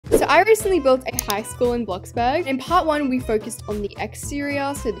I recently built a high school in Bloxburg. In part 1, we focused on the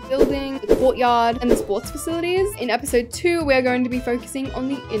exterior, so the building, the courtyard, and the sports facilities. In episode 2, we're going to be focusing on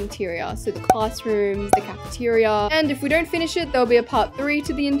the interior, so the classrooms, the cafeteria, and if we don't finish it, there'll be a part 3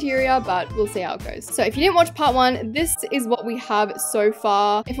 to the interior, but we'll see how it goes. So if you didn't watch part 1, this is what we have so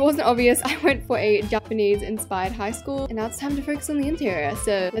far. If it wasn't obvious, I went for a Japanese-inspired high school, and now it's time to focus on the interior,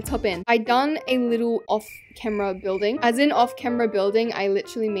 so let's hop in. I done a little off-camera building. As in off-camera building, I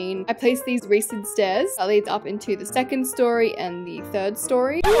literally mean I placed these recessed stairs that leads up into the 2nd story and the 3rd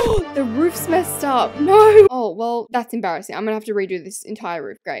story. The roof's messed up. No! Oh, well, that's embarrassing. I'm gonna have to redo this entire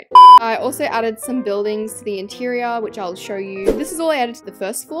roof. Great. I also added some buildings to the interior, which I'll show you. This is all I added to the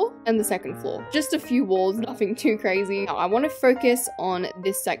 1st floor and the 2nd floor. Just a few walls, nothing too crazy. Now, I want to focus on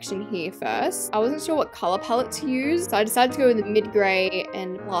this section here first. I wasn't sure what color palette to use, so I decided to go with the mid-gray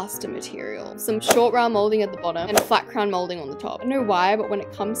and plaster material. Some short rail molding at the bottom and a flat crown molding on the top. I don't know why, but when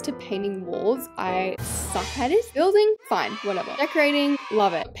it comes to painting walls, I suck at it. Building, fine, whatever. Decorating,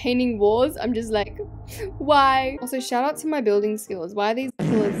 love it. Painting walls, I'm just like, why? Also, shout out to my building skills. Why are these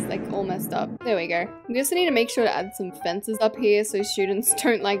pillars like all messed up? There we go. We also need to make sure to add some fences up here so students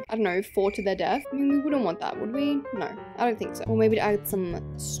don't, like, I don't know, fall to their death. I mean, we wouldn't want that, would we? No, I don't think so. Or maybe to add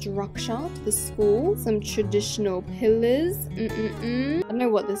some structure to the school. Some traditional pillars. I don't know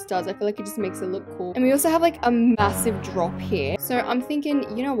what this does. I feel like it just makes it look cool. And we also have like a massive drop here. So I'm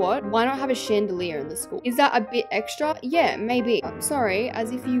thinking, you know what? Why not have a chandelier in the school? Is that a bit extra? Yeah, maybe. I'm sorry,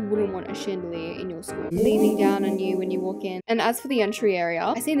 as if you wouldn't want a chandelier in your school. Leaning down on you when you walk in. And as for the entry area,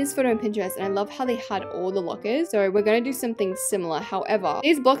 I seen this photo on Pinterest and I love how they had all the lockers. So we're going to do something similar. However,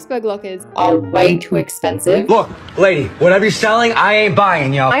 these Bloxburg lockers are way too expensive. Look, lady, whatever you're selling, I ain't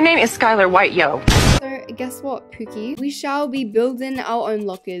buying, yo. My name is Skylar White, yo. So guess what, Pookie? We shall be building our own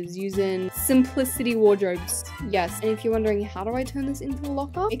lockers using simplicity wardrobes. Yes, and if you're wondering how do I turn this into a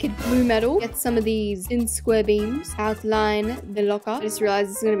locker? Make it blue metal, get some of these in square beams, outline the locker. I just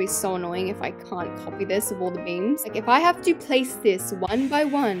realized it's gonna be so annoying if I can't copy this of all the beams. Like if I have to place this one by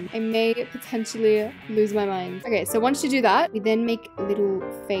one, I may potentially lose my mind. Okay, so once you do that, we then make little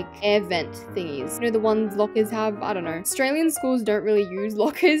fake air vent thingies. You know, the ones lockers have, I don't know. Australian schools don't really use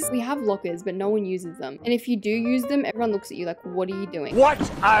lockers. We have lockers, but no one uses them. And if you do use them, everyone looks at you like, what are you doing? What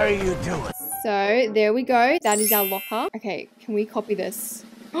are you doing? So there we go. That is our locker. Okay, can we copy this?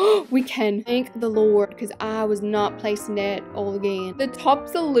 We can. Thank the Lord, because I was not placing it all again. The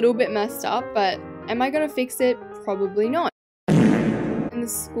top's a little bit messed up, but am I gonna fix it? Probably not. And the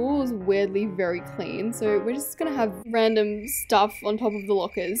school is weirdly very clean, so we're just gonna have random stuff on top of the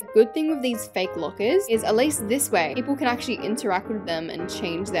lockers. Good thing with these fake lockers is at least this way people can actually interact with them and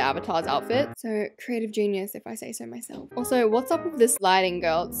change their avatar's outfit. So creative genius, if I say so myself. Also, what's up with this lighting,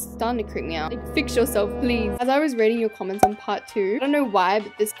 girl? It's starting to creep me out. Like, fix yourself, please. As I was reading your comments on part 2, I don't know why,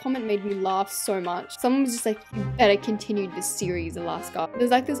 but this comment made me laugh so much. Someone was just like, you better continue this series, Alaska.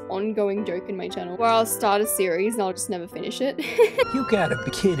 There's like this ongoing joke in my channel where I'll start a series and I'll just never finish it. You gotta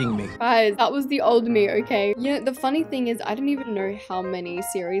be kidding me. Guys, that was the old me, okay? You know, the funny thing is I don't even know how many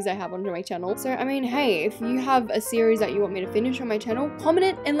series I have on my channel. So, I mean, hey, if you have a series that you want me to finish on my channel, comment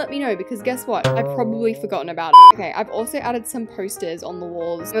it and let me know, because guess what? I've probably forgotten about it. Okay, I've also added some posters on the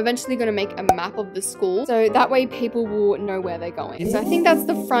walls. I'm eventually going to make a map of the school, so that way people will know where they're going. So I think that's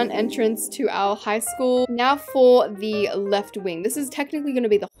the front entrance to our high school. Now for the left wing. This is technically going to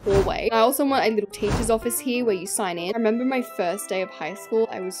be the hallway. I also want a little teacher's office here where you sign in. I remember my first day of high school,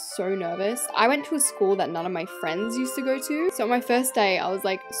 I was so nervous. I went to a school that none of my friends used to go to. So on my first day, I was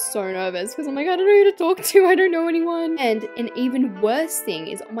like so nervous because I'm like, I don't know who to talk to. I don't know anyone. And an even worse thing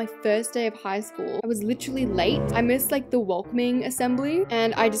is on my first day of high school, I was literally late. I missed like the welcoming assembly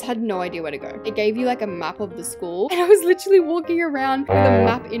and I just had no idea where to go. It gave you like a map of the school and I was literally walking around with a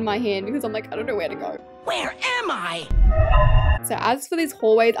map in my hand because I'm like, I don't know where to go. Where am I? So as for these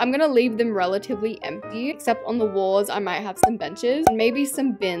hallways, I'm gonna leave them relatively empty, except on the walls I might have some benches and maybe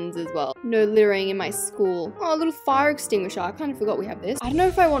some bins as well. No littering in my school. Oh, a little fire extinguisher. I kind of forgot we have this. I don't know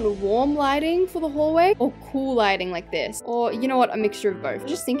if I want warm lighting for the hallway or cool lighting like this, or you know what, a mixture of both.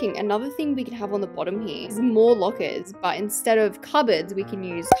 Just thinking, another thing we can have on the bottom here is more lockers, but instead of cupboards, we can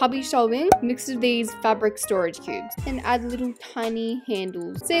use cubby shelving mixed with these fabric storage cubes and add little tiny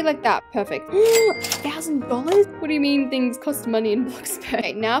handles. See, like that. Perfect. $1,000? What do you mean things cost money in Bloxburg?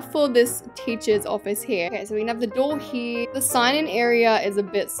 Okay, now for this teacher's office here. Okay, so we can have the door here. The sign-in area is a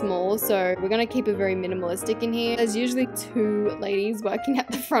bit small, so we're gonna keep it very minimalistic in here. There's usually 2 ladies working at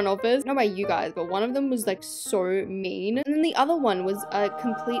the front office. I don't know about you guys, but one of them was like so mean. And then the other one was a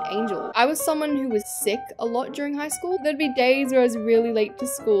complete angel. I was someone who was sick a lot during high school. There'd be days where I was really late to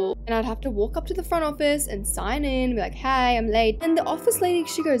school and I'd have to walk up to the front office and sign in and be like, hey, I'm late. And the office lady,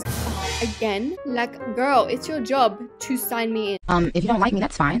 she goes, again. Like, girl, it's your job to sign me in. If you don't like me,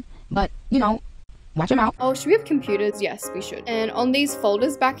 that's fine. But, you know, watch your mouth. Oh, should we have computers? Yes, we should. And on these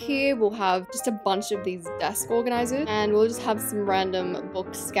folders back here, we'll have just a bunch of these desk organizers, and we'll just have some random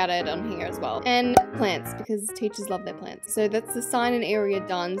books scattered on here as well. And plants, because teachers love their plants. So that's the sign in area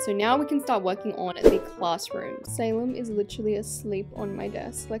done. So now we can start working on the classroom. Salem is literally asleep on my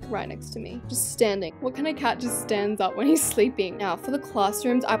desk, like right next to me, just standing. What kind of cat just stands up when he's sleeping? Now for the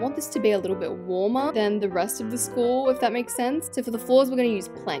classrooms, I want this to be a little bit warmer than the rest of the school, if that makes sense. So for the floors, we're going to use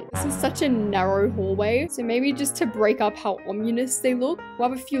plank. This is such a narrow hallway, so maybe just to break up how ominous they look, we'll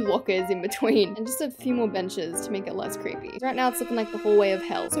have a few lockers in between and just a few more benches to make it less creepy. Right now it's looking like the hallway of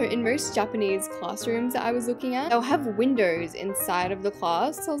hell. So in most Japanese classrooms that I was looking at, they'll have windows inside of the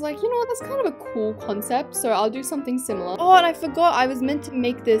class. So I was like, you know what, that's kind of a cool concept, so I'll do something similar. Oh, and I forgot I was meant to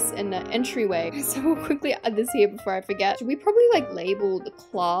make this an entryway, so we'll quickly add this here before I forget. Should we probably like label the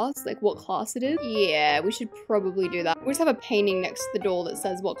class, like what class it is? Yeah, we should probably do that. We'll just have a painting next to the door that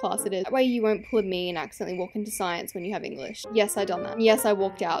says what class it is. That way you won't pull a me and accidentally walk into science when you have English. Yes, I done that. Yes, I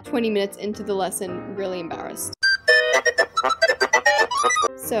walked out 20 minutes into the lesson really embarrassed.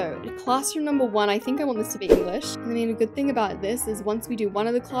 So, classroom number 1, I think I want this to be English. I mean, a good thing about this is once we do one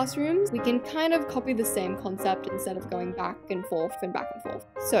of the classrooms, we can kind of copy the same concept instead of going back and forth and back and forth.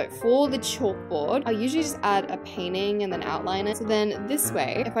 So, for the chalkboard, I usually just add a painting and then outline it. So then this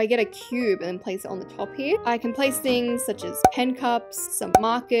way, if I get a cube and then place it on the top here, I can place things such as pen cups, some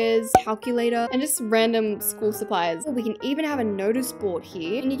markers, calculator, and just random school supplies. We can even have a notice board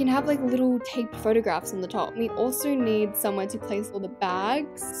here, and you can have like little taped photographs on the top. We also need somewhere to place all the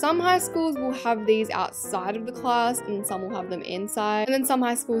bags. Some high schools will have these outside of the class and some will have them inside, and then some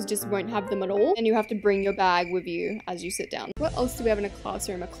high schools just won't have them at all, and you have to bring your bag with you as you sit down. What else do we have in a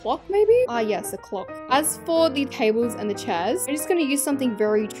classroom? A clock maybe? Ah yes, a clock. As for the tables and the chairs, I'm just going to use something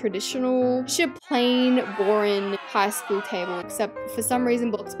very traditional, just a plain, boring high school table, except for some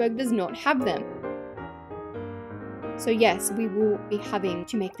reason BLOXBURG does not have them. So yes, we will be having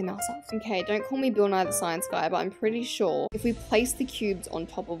to make them ourselves. Okay, don't call me Bill Nye the Science Guy, but I'm pretty sure if we place the cubes on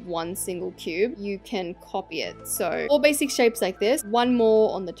top of one single cube, you can copy it. So 4 basic shapes like this, 1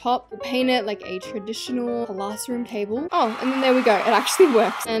 more on the top. We'll paint it like a traditional classroom table. Oh, and then there we go. It actually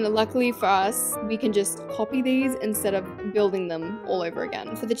works. And luckily for us, we can just copy these instead of building them all over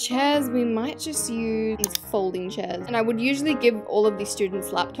again. For the chairs, we might just use these folding chairs. And I would usually give all of these students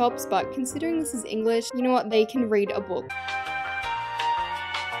laptops, but considering this is English, you know what? They can read a book.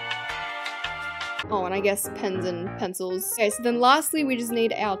 Oh, and I guess pens and pencils. Okay, so then lastly, we just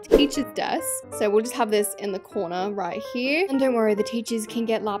need our teacher's desk. So we'll just have this in the corner right here. And don't worry, the teachers can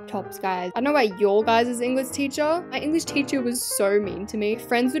get laptops, guys. I don't know about your guys' English teacher. My English teacher was so mean to me.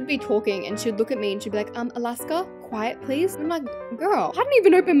 Friends would be talking and she'd look at me and she'd be like, Alaska, quiet please. I'm like, girl, I didn't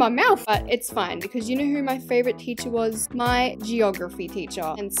even open my mouth. But it's fine because you know who my favorite teacher was? My geography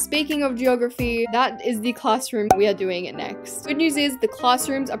teacher. And speaking of geography, that is the classroom we are doing it next. Good news is the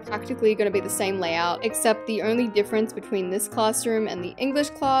classrooms are practically going to be the same layout, except the only difference between this classroom and the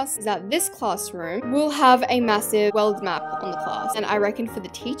English class is that this classroom will have a massive world map on the class. And I reckon for the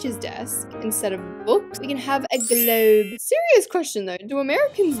teacher's desk, instead of books, we can have a globe. Serious question though, do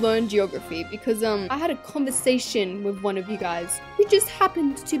Americans learn geography? Because I had a conversation with one of you guys who just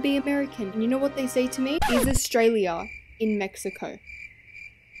happened to be American. And you know what they say to me? Is Australia in Mexico?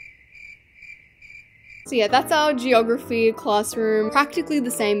 So yeah, that's our geography classroom. Practically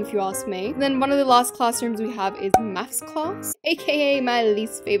the same if you ask me. Then one of the last classrooms we have is maths class, aka my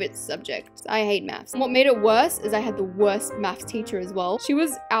least favorite subject. I hate maths. And what made it worse is I had the worst maths teacher as well. She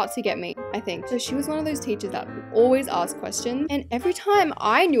was out to get me, I think. So she was one of those teachers that would always ask questions. And every time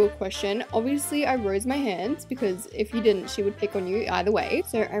I knew a question, obviously I raised my hand because if you didn't, she would pick on you either way.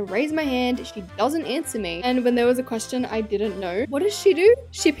 So I raised my hand, she doesn't answer me. And when there was a question I didn't know, what does she do?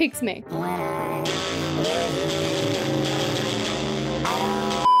 She picks me.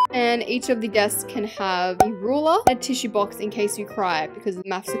 And each of the desks can have a ruler and a tissue box in case you cry because the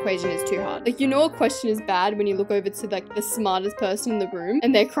maths equation is too hard. Like, you know a question is bad when you look over to like the smartest person in the room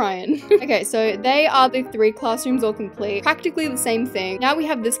and they're crying. Okay, so they are the 3 classrooms all complete. Practically the same thing. Now we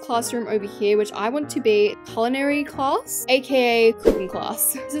have this classroom over here, which I want to be culinary class, aka cooking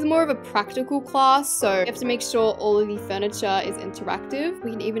class. This is more of a practical class, so you have to make sure all of the furniture is interactive.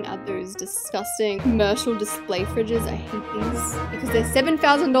 We can even add those disgusting commercial display fridges. I hate these because they're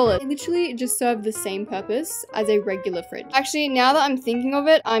 $7,000. They literally just serve the same purpose as a regular fridge. Actually, now that I'm thinking of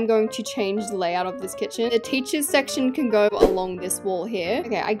it, I'm going to change the layout of this kitchen. The teachers section can go along this wall here.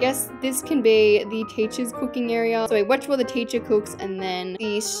 Okay, I guess this can be the teacher's cooking area. So we watch while the teacher cooks, and then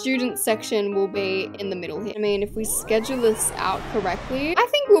the student section will be in the middle here. I mean, if we schedule this out correctly, I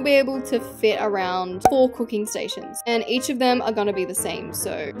think we'll be able to fit around 4 cooking stations, and each of them are gonna be the same.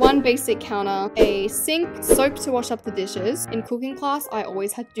 So 1 basic counter, a sink, soap to wash up the dishes. In cooking class, I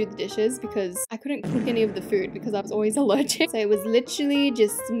always had to do the dishes because I couldn't cook any of the food because I was always allergic. So it was literally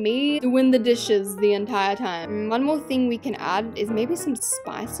just me doing the dishes the entire time. One more thing we can add is maybe some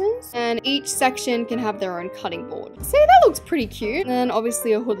spices, and each section can have their own cutting board. See, that looks pretty cute. And then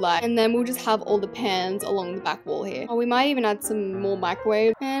obviously a hood light, and then we'll just have all the pans along the back wall here. Oh, we might even add some more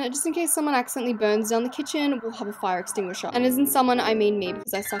microwave, and just in case someone accidentally burns down the kitchen, we'll have a fire extinguisher. And as in someone, I mean me,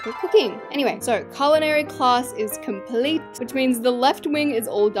 because I suck at cooking. Anyway, so culinary class is complete, which means the left wing is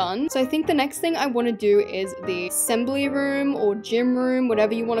all done. So I think the next thing I want to do is the assembly room or gym room,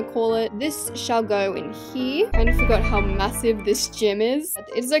 whatever you want to call it. This shall go in here. I kind of forgot how massive this gym is. But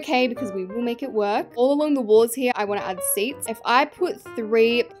it's okay because we will make it work. All along the walls here, I want to add seats. If I put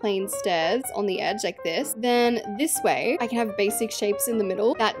 3 plain stairs on the edge like this, then this way I can have basic shapes in the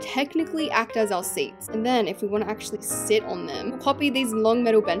middle that technically act as our seats. And then if we want to actually sit on them, we'll copy these long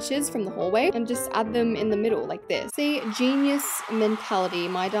metal benches from the hallway and just add them in the middle like this. See, genius mentality,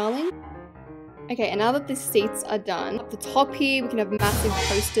 my darling. Okay, and now that the seats are done, up the top here, we can have massive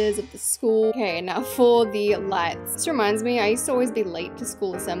posters of the school. Okay, now for the lights. This reminds me, I used to always be late to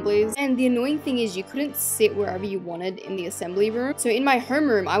school assemblies, and the annoying thing is you couldn't sit wherever you wanted in the assembly room. So in my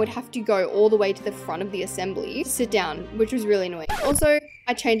homeroom, I would have to go all the way to the front of the assembly to sit down, which was really annoying. Also,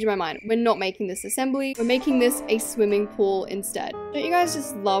 I changed my mind. We're not making this assembly. We're making this a swimming pool instead. Don't you guys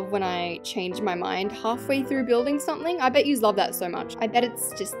just love when I change my mind halfway through building something? I bet you love that so much. I bet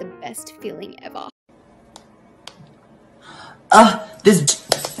it's just the best feeling ever. This...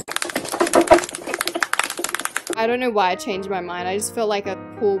 I don't know why I changed my mind. I just felt like a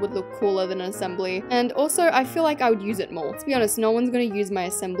pool would look cooler than an assembly. And also, I feel like I would use it more. To be honest, no one's gonna use my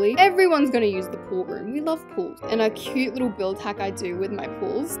assembly. Everyone's gonna use the pool room. We love pools. And a cute little build hack I do with my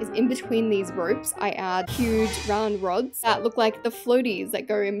pools is in between these ropes, I add huge round rods that look like the floaties that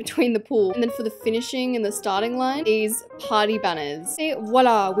go in between the pool. And then for the finishing and the starting line, these party banners. See,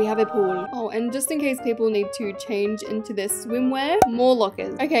 voila, we have a pool. Oh, and just in case people need to change into their swimwear, more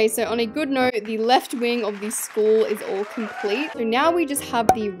lockers. Okay, so on a good note, the left wing of the school is all complete. So now we just have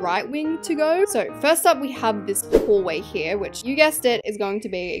the right wing to go. So first up, we have this hallway here, which you guessed it, is going to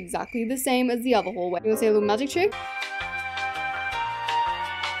be exactly the same as the other hallway. You want to see a little magic trick?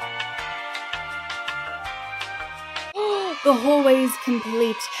 The hallway is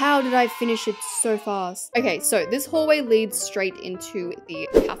complete. How did I finish it so fast? Okay, so this hallway leads straight into the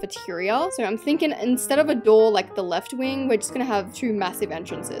cafeteria. So I'm thinking instead of a door like the left wing, we're just gonna have 2 massive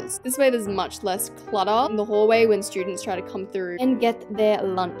entrances. This way there's much less clutter in the hallway when students try to come through and get their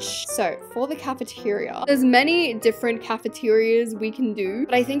lunch. So for the cafeteria, there's many different cafeterias we can do,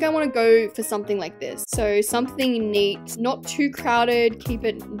 but I think I want to go for something like this. So something neat, not too crowded, keep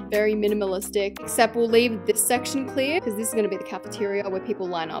it very minimalistic, except we'll leave this section clear because this is going to be the cafeteria where people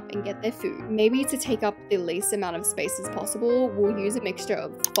line up and get their food. Maybe to take up the least amount of space as possible, we'll use a mixture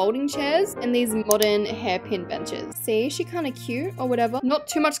of folding chairs and these modern hairpin benches. See, is she kind of cute or whatever? Not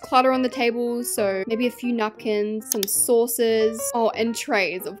too much clutter on the tables, so maybe a few napkins, some sauces, oh, and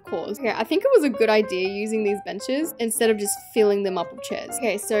trays, of course. Okay, I think it was a good idea using these benches instead of just filling them up with chairs.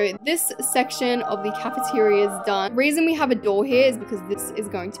 Okay, so this section of the cafeteria is done. The reason we have a door here is because this is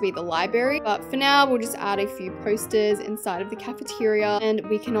going to be the library, but for now, we'll just add a few posters inside of the cafeteria, and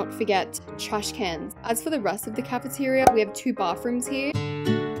we cannot forget trash cans. As for the rest of the cafeteria, we have 2 bathrooms here.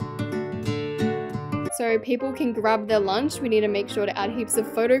 So people can grab their lunch. We need to make sure to add heaps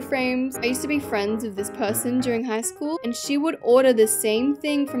of photo frames. I used to be friends with this person during high school, and she would order the same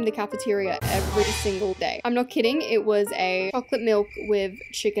thing from the cafeteria every single day. I'm not kidding. It was a chocolate milk with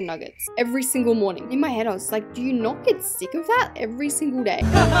chicken nuggets every single morning. In my head, I was like, do you not get sick of that every single day?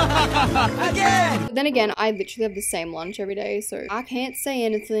 But then again, I literally have the same lunch every day, so I can't say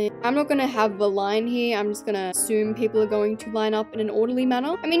anything. I'm not gonna have the line here. I'm just gonna assume people are going to line up in an orderly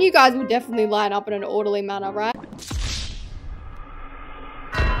manner. I mean, you guys will definitely line up in an orderly manner, right?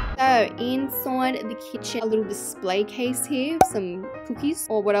 So inside the kitchen, a little display case here, some cookies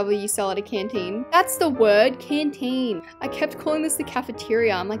or whatever you sell at a canteen. That's the word, canteen. I kept calling this the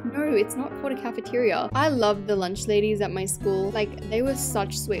cafeteria. I'm like, no, it's not called a cafeteria. I love the lunch ladies at my school. Like, they were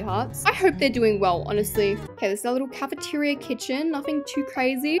such sweethearts. I hope they're doing well, honestly. Okay, this is a little cafeteria kitchen, nothing too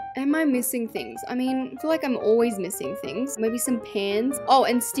crazy. Am I missing things? I mean, I feel like I'm always missing things. Maybe some pans. Oh,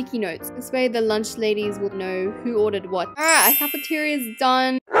 and sticky notes. This way the lunch ladies will know who ordered what. All right, our cafeteria is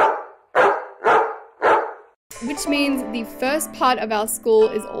done. which means the first part of our school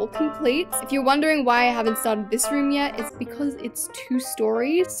is all complete. If you're wondering why I haven't started this room yet, it's because it's 2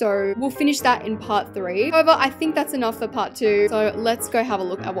 stories, so we'll finish that in part 3. However, I think that's enough for part 2, so let's go have a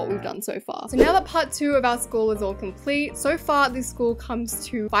look at what we've done so far. So now that part 2 of our school is all complete, so far this school comes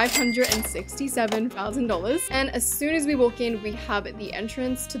to $567,000, and as soon as we walk in, we have the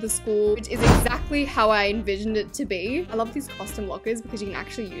entrance to the school, which is exactly how I envisioned it to be. I love these custom lockers because you can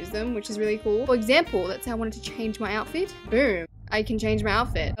actually use them, which is really cool. For example, let's say I wanted to change my outfit. Boom. I can change my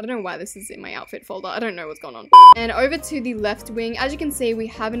outfit. I don't know why this is in my outfit folder. I don't know what's going on. And over to the left wing, as you can see, we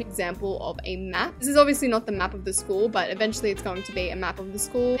have an example of a map. This is obviously not the map of the school, but eventually it's going to be a map of the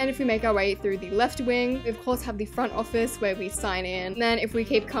school. And if we make our way through the left wing, we of course have the front office where we sign in. And then if we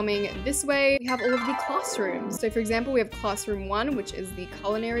keep coming this way, we have all of the classrooms. So for example, we have classroom 1, which is the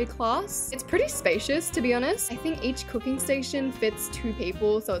culinary class. It's pretty spacious, to be honest. I think each cooking station fits 2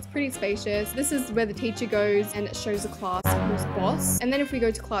 people, so it's pretty spacious. This is where the teacher goes and shows the class who's boss. And then if we go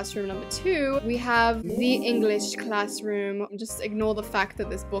to classroom number 2, we have the English classroom. Just ignore the fact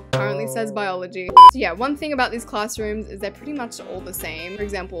that this book currently says biology. So yeah, one thing about these classrooms is they're pretty much all the same. For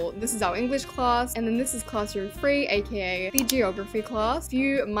example, this is our English class, and then this is classroom 3, aka the geography class.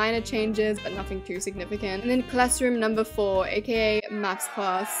 Few minor changes, but nothing too significant. And then classroom number 4, aka maths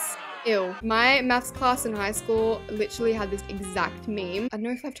class. Ew. My maths class in high school literally had this exact meme. I don't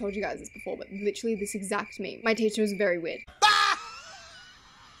know if I've told you guys this before, but literally this exact meme. My teacher was very weird.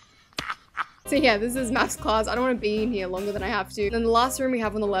 So yeah, this is maths class. I don't want to be in here longer than I have to. And then the last room we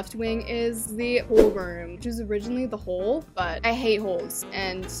have on the left wing is the hall room, which was originally the hall, but I hate halls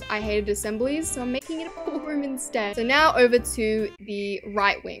and I hated assemblies, so I'm making it a hall room instead. So now over to the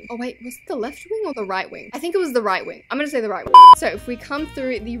right wing. Oh wait, was it the left wing or the right wing? I think it was the right wing. I'm gonna say the right wing. So if we come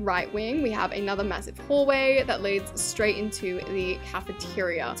through the right wing, we have another massive hallway that leads straight into the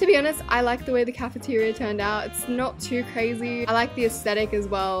cafeteria. To be honest, I like the way the cafeteria turned out. It's not too crazy. I like the aesthetic as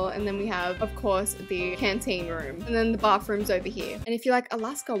well. And then we have, of course, the canteen room, and then the bathrooms over here. And if you're like,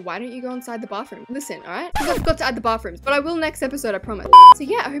 Alaska, why don't you go inside the bathroom? Listen, all right? Because I forgot to add the bathrooms, but I will next episode, I promise. So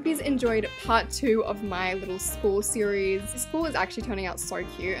yeah, I hope you enjoyed part 2 of my little school series. The school is actually turning out so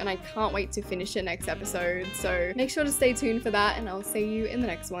cute, and I can't wait to finish it next episode. So make sure to stay tuned for that, and I'll see you in the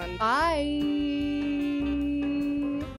next one. Bye.